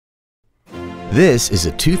This is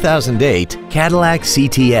a 2008 Cadillac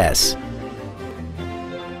CTS.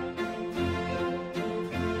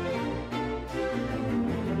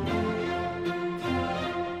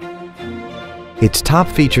 Its top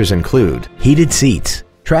features include heated seats,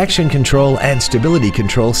 traction control and stability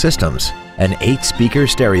control systems, an 8-speaker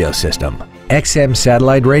stereo system, XM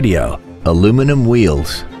satellite radio, aluminum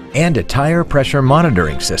wheels, and a tire pressure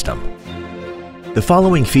monitoring system. The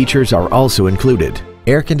following features are also included: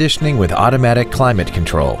 air conditioning with automatic climate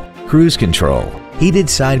control, cruise control, heated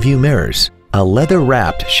side view mirrors, a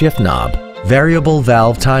leather-wrapped shift knob, variable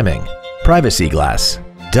valve timing, privacy glass,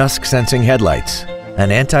 dusk sensing headlights, an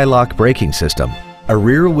anti-lock braking system, a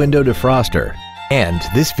rear window defroster, and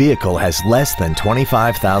this vehicle has less than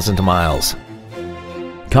 25,000 miles.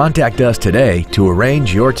 Contact us today to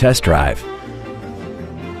arrange your test drive.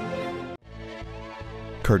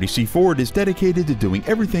 Courtesy Ford is dedicated to doing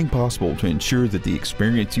everything possible to ensure that the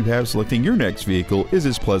experience you have selecting your next vehicle is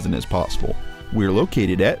as pleasant as possible. We're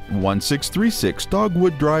located at 1636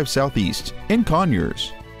 Dogwood Drive Southeast in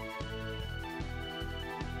Conyers.